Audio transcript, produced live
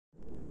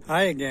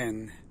Hi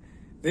again.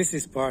 This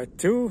is part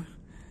 2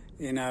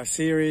 in our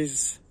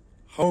series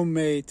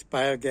Homemade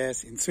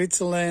Biogas in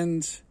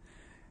Switzerland,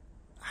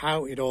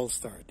 how it all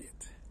started.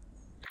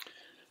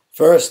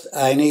 First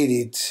I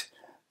needed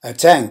a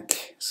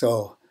tank,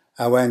 so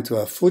I went to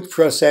a food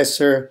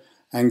processor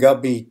and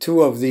got me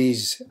 2 of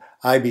these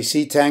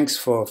IBC tanks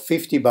for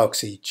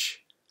 $50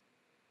 each.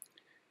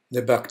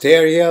 The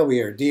bacteria we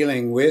are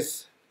dealing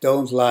with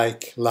don't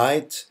like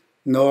light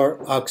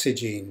nor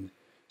oxygen,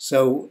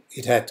 so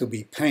it had to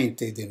be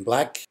painted in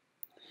black.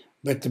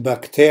 But the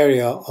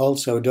bacteria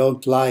also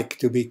don't like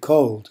to be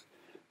cold,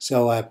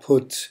 so I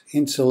put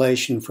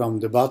insulation from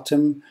the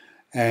bottom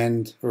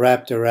and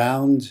wrapped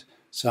around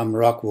some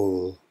rock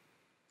wool.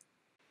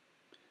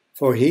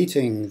 For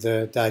heating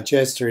the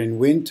digester in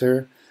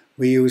winter,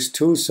 we use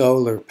 2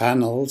 solar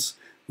panels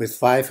with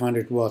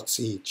 500 watts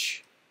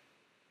each.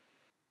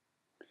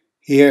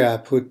 Here I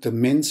put the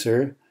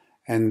mincer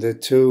and the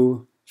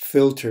 2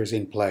 filters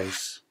in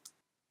place.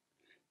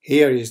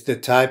 Here is the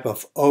type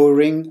of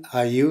O-ring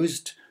I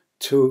used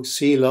to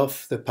seal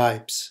off the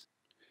pipes.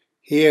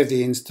 Here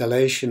the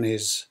installation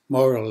is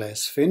more or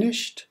less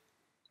finished.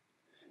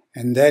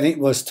 And then it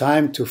was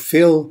time to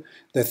fill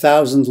the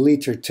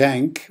 1,000-liter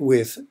tank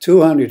with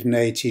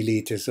 280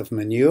 liters of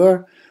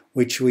manure,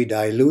 which we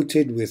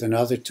diluted with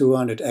another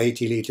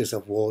 280 liters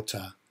of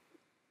water.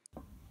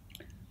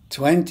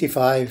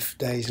 25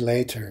 days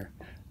later,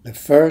 the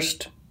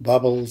first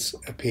bubbles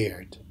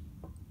appeared.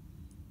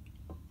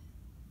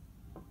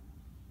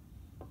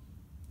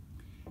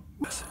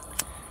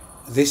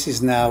 This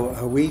is now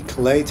a week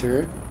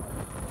later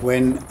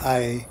when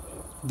I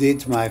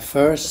did my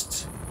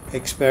first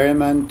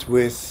experiment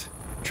with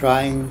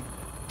trying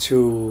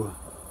to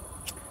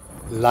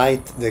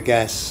light the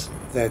gas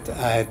that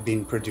I had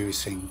been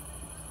producing.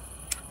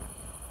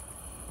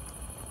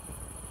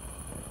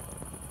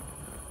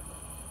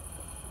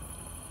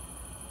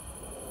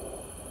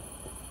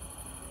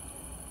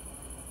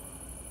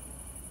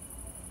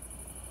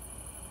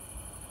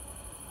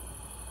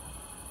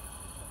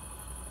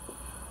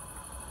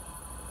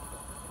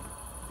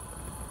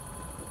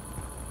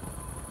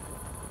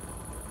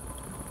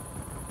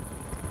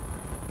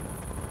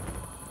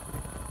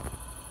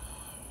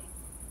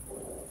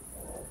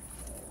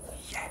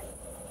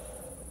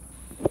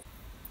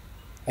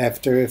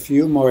 After a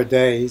few more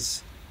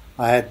days,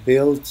 I had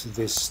built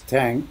this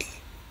tank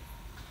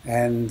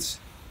and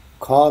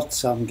caught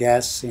some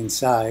gas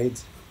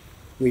inside,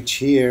 which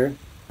here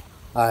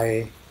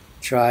I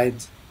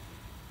tried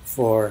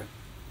for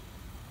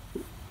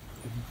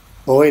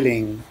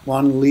boiling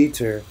 1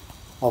 liter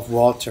of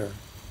water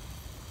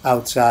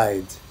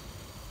outside.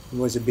 It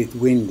was a bit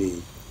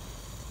windy,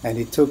 and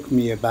it took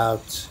me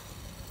about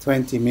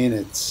 20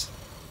 minutes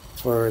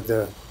for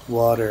the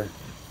water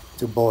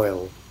to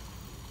boil.